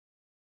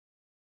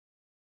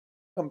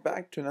Welcome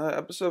back to another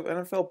episode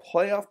of NFL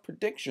playoff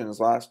predictions.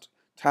 Last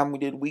time we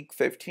did week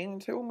 15, and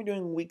today we'll be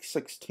doing week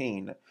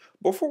 16.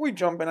 Before we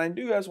jump in, I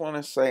do guys want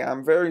to say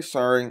I'm very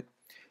sorry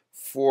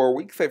for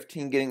week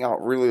 15 getting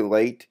out really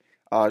late.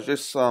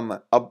 Just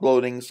some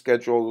uploading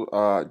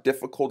schedule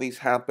difficulties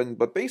happened,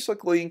 but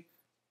basically,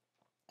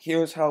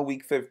 here's how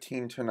week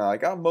 15 turned out. I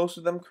got most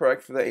of them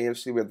correct for the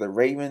AFC with the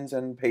Ravens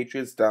and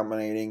Patriots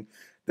dominating,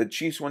 the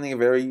Chiefs winning a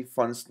very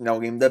fun snow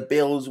game, the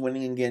Bills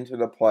winning again to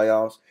the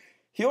playoffs.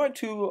 Here are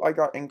two I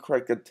got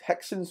incorrect. The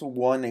Texans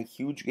won a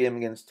huge game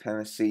against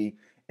Tennessee,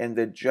 and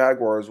the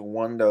Jaguars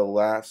won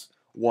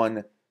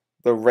the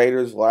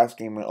Raiders' last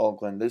game in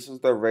Oakland. This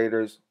is the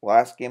Raiders'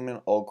 last game in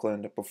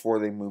Oakland before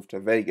they moved to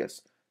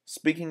Vegas.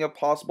 Speaking of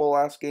possible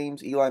last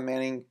games, Eli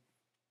Manning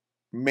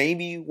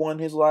maybe won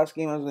his last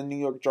game as a New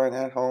York Giant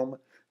at home.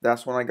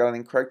 That's when I got it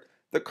incorrect.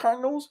 The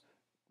Cardinals,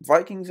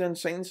 Vikings, and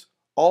Saints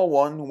all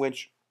won,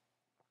 which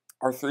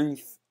are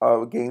three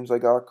games I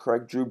got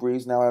correct. Drew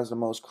Brees now has the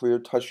most career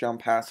touchdown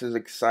passes.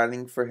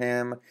 Exciting for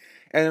him.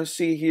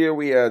 NFC here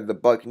we had the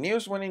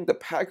Buccaneers winning, the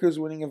Packers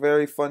winning a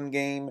very fun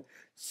game,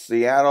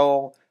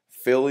 Seattle,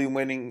 Philly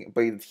winning,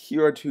 but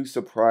here are two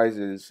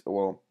surprises.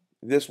 Well,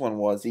 this one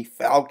was the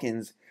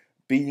Falcons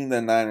beating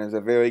the Niners, a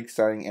very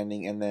exciting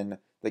ending, and then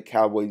the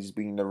Cowboys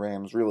beating the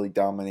Rams, really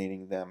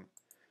dominating them.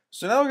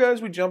 So now,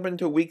 guys, we jump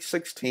into Week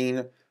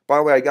 16. By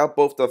the way, I got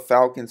both the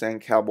Falcons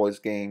and Cowboys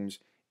games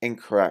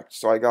incorrect,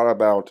 so I got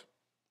about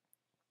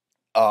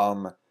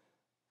um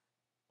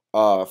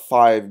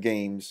 5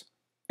 games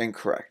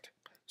incorrect.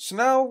 So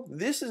now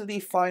this is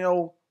the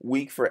final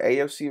week for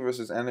AFC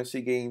versus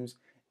NFC games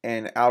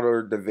and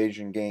outer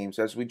division games.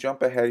 As we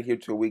jump ahead here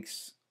to week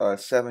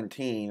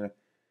 17,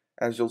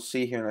 as you'll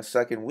see here in a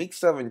second, week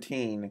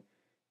 17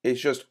 is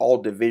just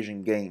all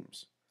division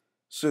games.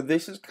 So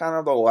this is kind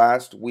of the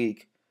last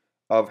week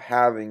of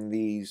having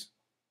these,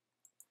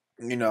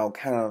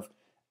 kind of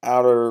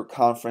outer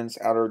conference,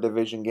 outer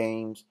division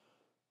games.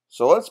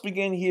 So let's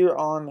begin here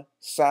on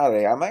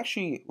Saturday. I'm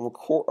actually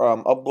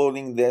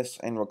uploading this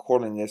and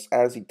recording this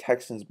as the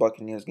Texans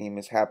Buccaneers game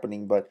is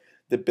happening, but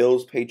the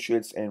Bills,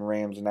 Patriots, and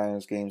Rams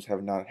Niners games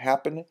have not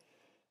happened.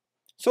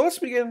 So let's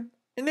begin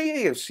in the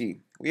AFC.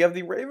 We have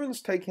the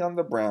Ravens taking on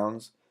the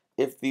Browns.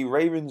 If the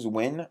Ravens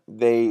win,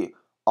 they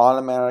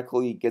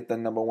automatically get the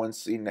number one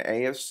seed in the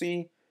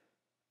AFC.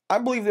 I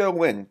believe they'll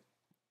win.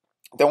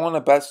 They're one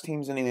of the best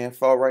teams in the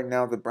NFL right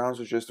now. The Browns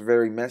are just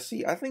very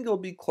messy. I think it'll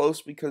be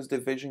close because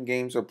division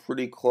games are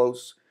pretty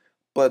close,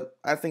 but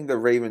I think the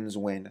Ravens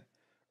win.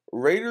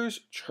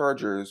 Raiders,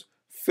 Chargers.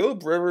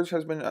 Philip Rivers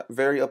has been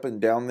very up and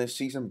down this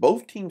season.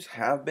 Both teams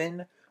have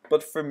been,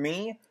 but for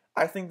me,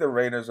 I think the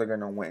Raiders are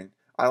going to win.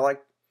 I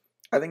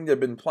think they've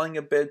been playing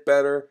a bit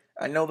better.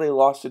 I know they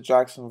lost to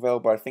Jacksonville,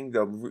 but I think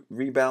they'll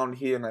rebound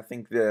here, and I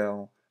think they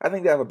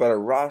have a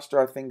better roster.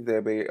 I think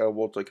they'll be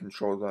able to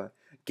control the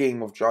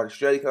game with Josh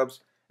Jacobs,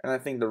 and I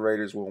think the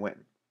Raiders will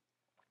win.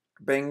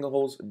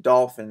 Bengals,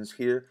 Dolphins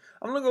here.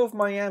 I'm gonna go with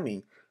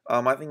Miami.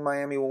 I think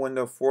Miami will win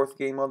their fourth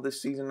game of the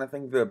season. I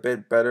think they're a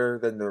bit better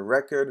than their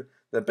record.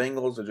 The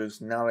Bengals are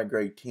just not a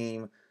great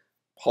team.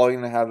 Probably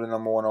gonna have the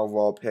number one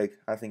overall pick.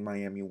 I think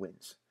Miami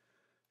wins.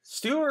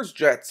 Steelers,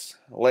 Jets.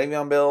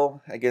 Le'Veon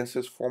Bell against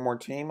his former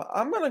team.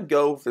 I'm going to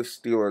go with the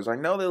Steelers. I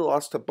know they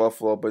lost to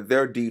Buffalo, but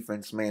their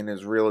defense, man,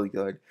 is really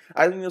good.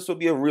 I think this will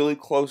be a really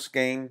close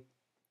game.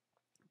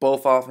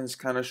 Both offenses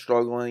kind of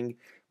struggling.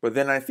 But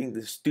then I think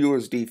the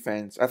Steelers'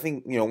 defense, I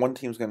think, one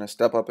team's going to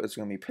step up. It's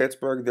going to be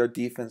Pittsburgh. Their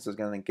defense is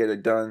going to get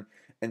it done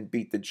and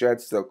beat the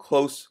Jets. They're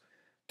close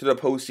to the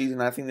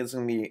postseason. I think it's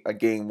going to be a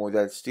game where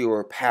that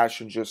Steeler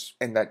passion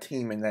and that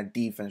team and that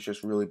defense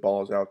just really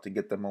balls out to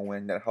get them a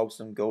win that helps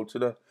them go to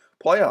the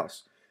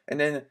playoffs. And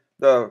then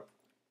the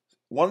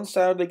one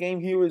side of the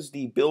game here is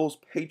the Bills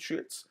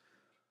Patriots.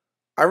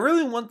 I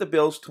really want the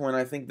Bills to win.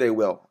 I think they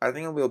will. I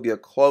think it will be a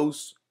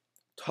close,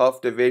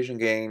 tough division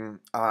game.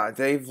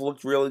 They've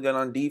looked really good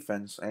on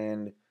defense,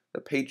 and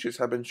the Patriots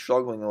have been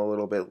struggling a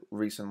little bit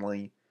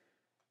recently.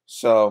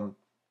 So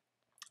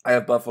I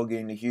have Buffalo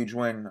getting a huge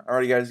win.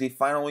 Alrighty, guys, the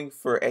final week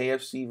for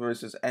AFC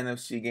versus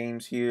NFC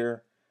games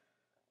here.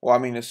 Well, I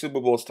mean, the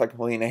Super Bowl is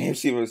technically an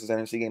AFC versus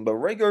NFC game, but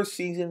regular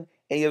season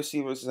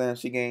AFC versus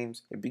NFC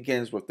games, it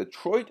begins with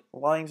Detroit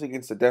Lions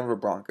against the Denver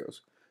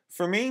Broncos.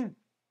 For me,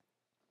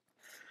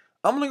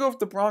 I'm going to go with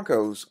the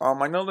Broncos.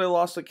 I know they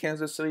lost to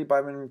Kansas City, but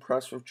I've been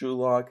impressed with Drew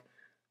Lock.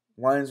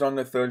 Lions on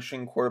the third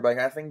string quarterback.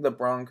 I think the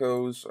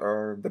Broncos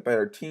are the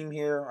better team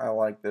here. I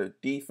like their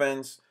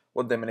defense,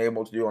 what they've been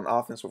able to do on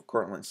offense with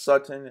Cortland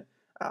Sutton.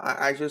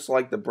 I just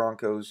like the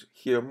Broncos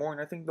here more,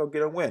 and I think they'll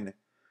get a win.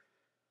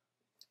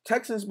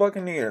 Texans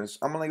Buccaneers.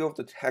 I'm going to go with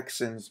the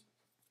Texans.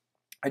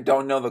 I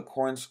don't know the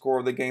current score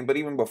of the game, but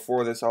even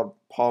before this, I'll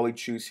probably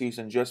choose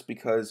Houston just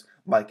because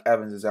Mike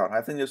Evans is out.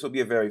 I think this will be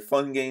a very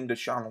fun game.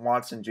 Deshaun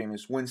Watson,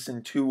 Jameis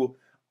Winston, two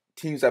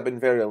teams that have been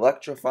very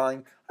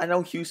electrifying. I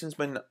know Houston's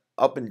been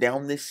up and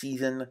down this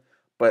season,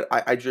 but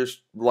I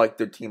just like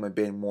their team a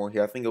bit more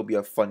here. I think it'll be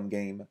a fun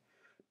game.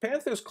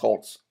 Panthers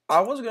Colts.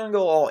 I was going to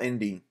go all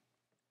Indy.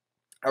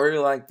 I really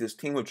like this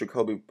team with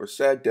Jacoby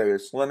Brissett,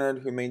 Darius Leonard,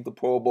 who made the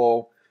Pro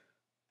Bowl.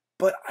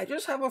 But I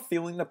just have a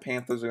feeling the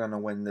Panthers are going to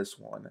win this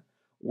one.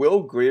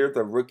 Will Grier,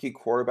 the rookie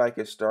quarterback,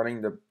 is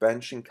starting to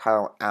benching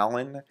Kyle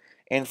Allen.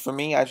 And for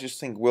me, I just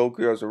think Will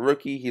Grier is a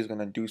rookie. He's going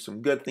to do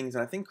some good things.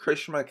 And I think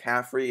Christian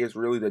McCaffrey is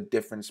really the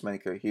difference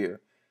maker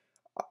here.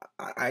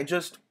 I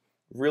just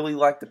really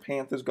like the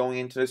Panthers going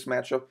into this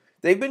matchup.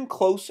 They've been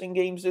close in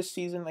games this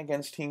season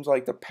against teams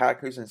like the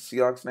Packers and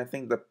Seahawks. And I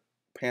think the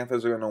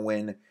Panthers are going to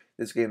win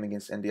this game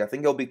against Indy. I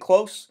think it'll be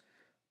close.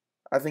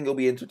 I think it'll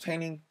be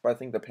entertaining. But I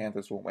think the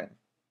Panthers will win.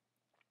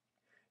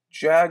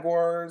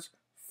 Jaguars,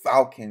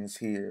 Falcons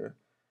here.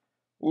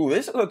 Ooh,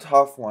 this is a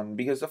tough one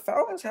because the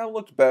Falcons have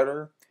looked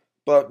better,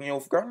 but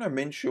Gardner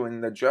Minshew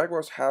and the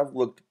Jaguars have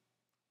looked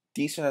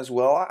decent as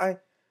well. I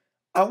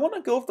want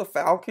to go with the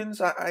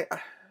Falcons. I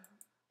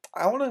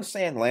want to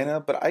say Atlanta,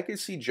 but I could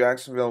see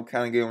Jacksonville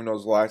kind of giving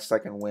those last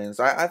second wins.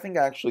 I think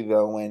actually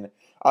they'll win.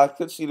 I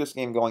could see this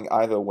game going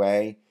either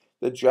way.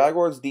 The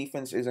Jaguars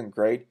defense isn't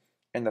great,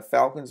 and the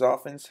Falcons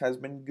offense has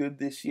been good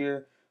this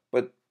year,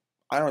 but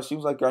I don't know, it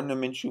seems like Gardner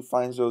Minshew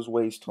finds those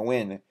ways to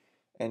win.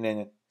 And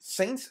then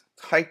Saints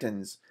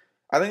Titans.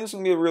 I think it's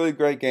going to be a really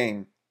great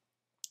game.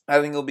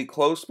 I think it'll be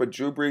close, but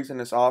Drew Brees and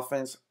his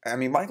offense, I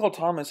mean, Michael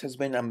Thomas has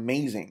been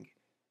amazing.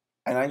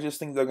 And I just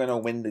think they're going to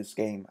win this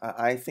game.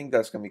 I think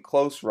that's going to be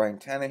close. Ryan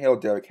Tannehill,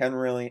 Derrick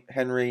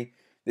Henry.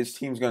 This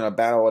team's going to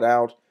battle it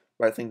out.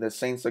 But I think the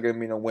Saints are going to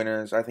be the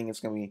winners. I think it's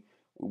going to be...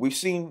 We've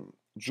seen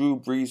Drew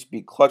Brees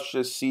be clutch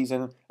this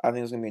season. I think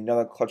there's going to be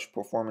another clutch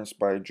performance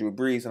by Drew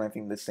Brees. And I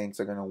think the Saints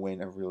are going to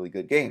win a really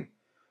good game.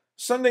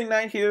 Sunday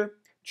night here,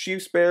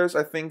 Chiefs-Bears.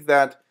 I think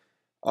that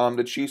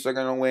the Chiefs are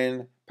going to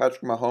win.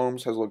 Patrick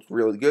Mahomes has looked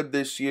really good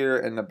this year.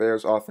 And the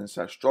Bears' offense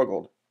has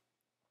struggled.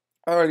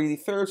 Alrighty, the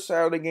third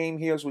Saturday game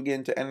here as we get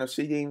into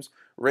NFC games.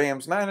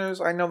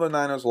 Rams-Niners. I know the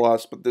Niners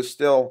lost, but they're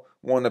still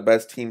one of the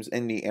best teams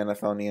in the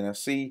NFL and the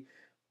NFC.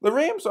 The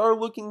Rams are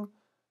looking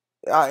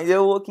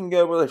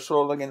good with a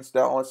struggle against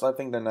Dallas. I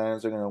think the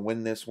Niners are going to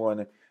win this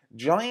one.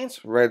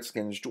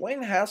 Giants-Redskins.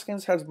 Dwayne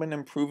Haskins has been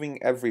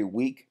improving every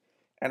week,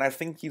 and I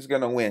think he's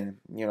going to win.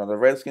 The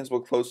Redskins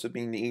were close to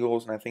being the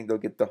Eagles, and I think they'll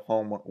get the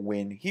home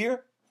win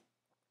here.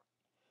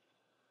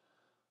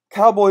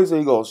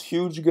 Cowboys-Eagles.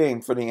 Huge game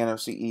for the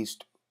NFC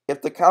East.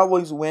 If the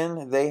Cowboys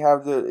win, they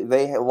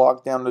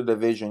lock down the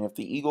division. If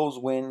the Eagles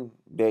win,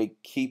 they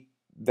keep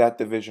that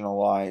division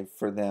alive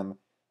for them.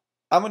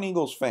 I'm an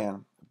Eagles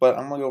fan, but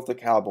I'm going to go with the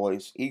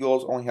Cowboys.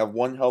 Eagles only have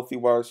one healthy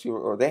wide receiver,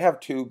 or they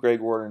have two, Greg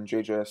Ward and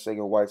J.J.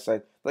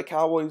 Arcega-Whiteside. The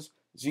Cowboys,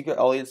 Zeke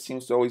Elliott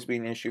seems to always be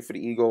an issue for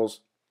the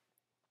Eagles.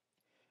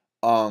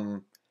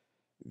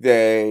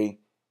 They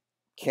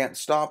can't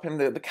stop him.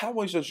 The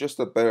Cowboys are just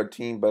a better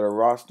team, better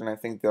roster, and I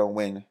think they'll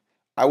win.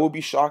 I will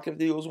be shocked if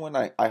the Eagles win.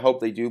 I hope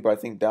they do, but I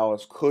think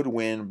Dallas could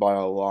win by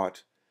a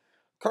lot.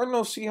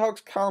 Cardinals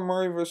Seahawks, Kyler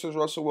Murray versus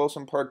Russell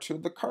Wilson Part 2.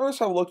 The Cardinals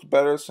have looked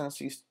better since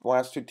these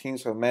last two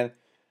teams have met.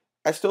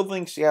 I still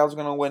think Seattle's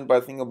going to win, but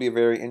I think it'll be a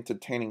very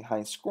entertaining,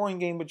 high-scoring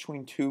game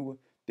between two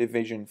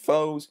division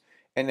foes.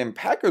 And then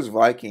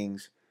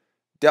Packers-Vikings,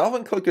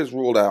 Dalvin Cook is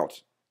ruled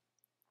out.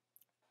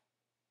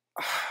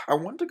 I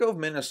want to go with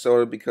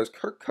Minnesota because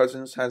Kirk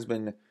Cousins has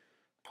been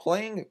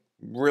playing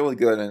really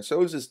good, and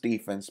so is his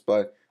defense,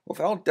 but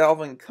without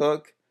Dalvin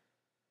Cook,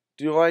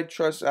 do I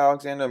trust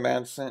Alexander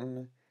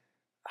Mattison?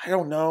 I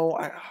don't know.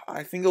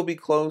 I think it'll be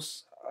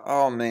close.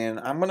 Oh, man.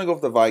 I'm going to go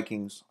with the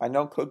Vikings. I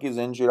know Cook is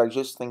injured. I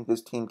just think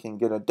this team can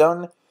get it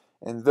done.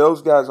 And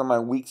those guys are my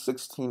Week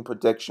 16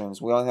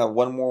 predictions. We only have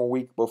one more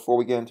week before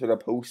we get into the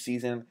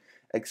postseason.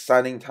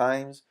 Exciting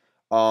times.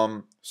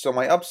 So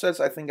my upsets,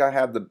 I think I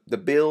have the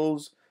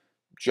Bills,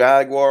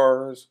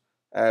 Jaguars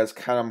as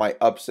kind of my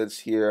upsets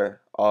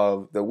here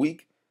of the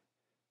week.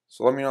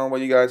 So let me know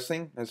what you guys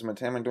think. This is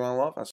Matam doing love.